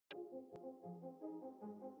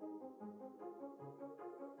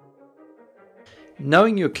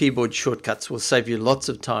Knowing your keyboard shortcuts will save you lots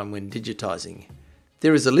of time when digitizing.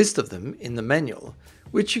 There is a list of them in the manual,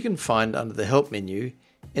 which you can find under the Help menu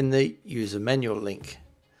in the User Manual link.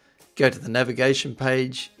 Go to the navigation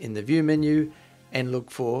page in the View menu and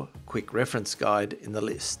look for Quick Reference Guide in the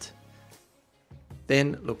list.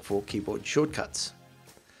 Then look for Keyboard Shortcuts.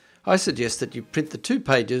 I suggest that you print the 2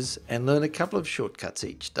 pages and learn a couple of shortcuts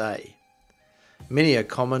each day. Many are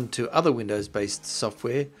common to other Windows-based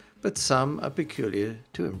software, but some are peculiar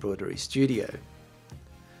to EmbroideryStudio.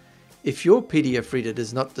 If your PDF reader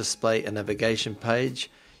does not display a navigation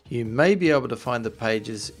page, you may be able to find the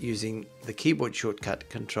pages using the keyboard shortcut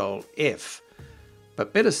Ctrl F.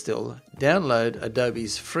 But better still, download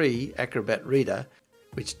Adobe's free Acrobat Reader,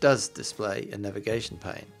 which does display a navigation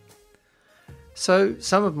pane. So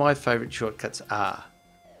some of my favourite shortcuts are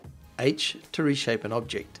H to reshape an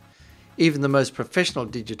object. Even the most professional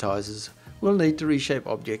digitizers will need to reshape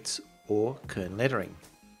objects or kern lettering.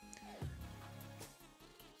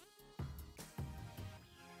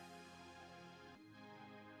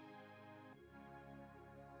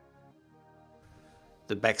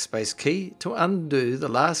 The backspace key to undo the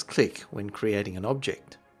last click when creating an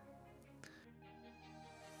object.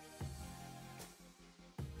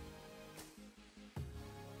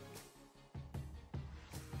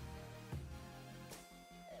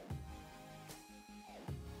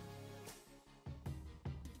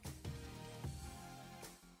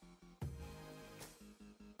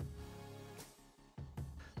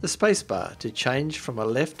 The spacebar to change from a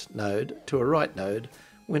left node to a right node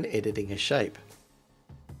when editing a shape.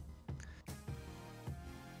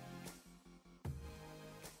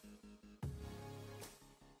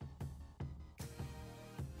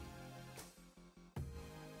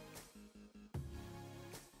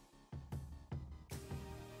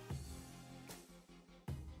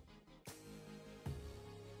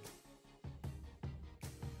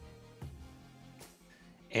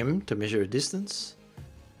 M to measure a distance.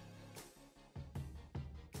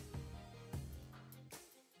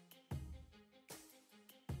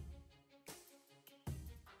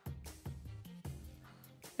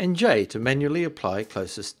 And J to manually apply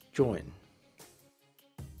closest join.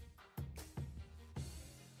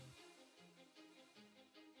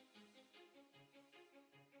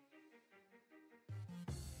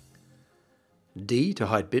 D to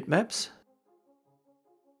hide bitmaps.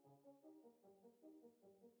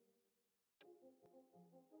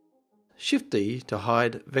 Shift D to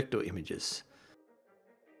hide vector images.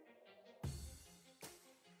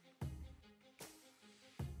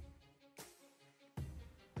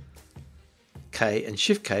 K and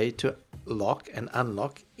Shift K to lock and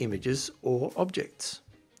unlock images or objects.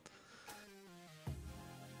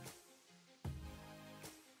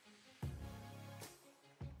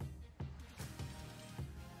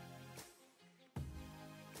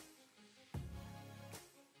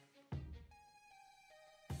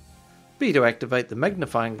 B to activate the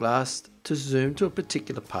magnifying glass to zoom to a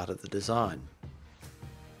particular part of the design.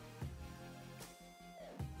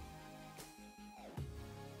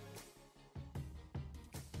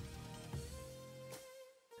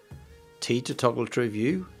 T to toggle true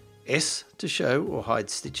view, S to show or hide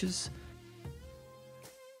stitches,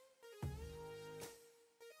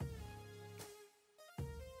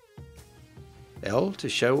 L to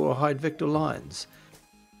show or hide vector lines,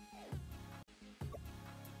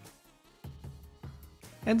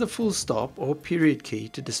 and the full stop or period key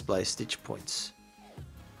to display stitch points.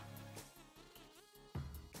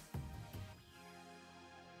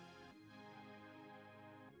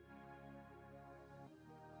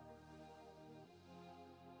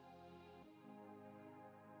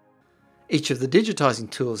 Each of the digitizing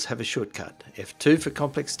tools have a shortcut: F2 for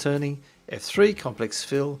complex turning, F3 complex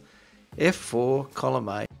fill, F4 column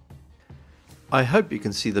A. I hope you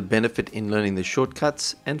can see the benefit in learning the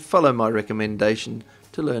shortcuts and follow my recommendation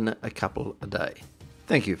to learn a couple a day.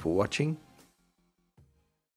 Thank you for watching.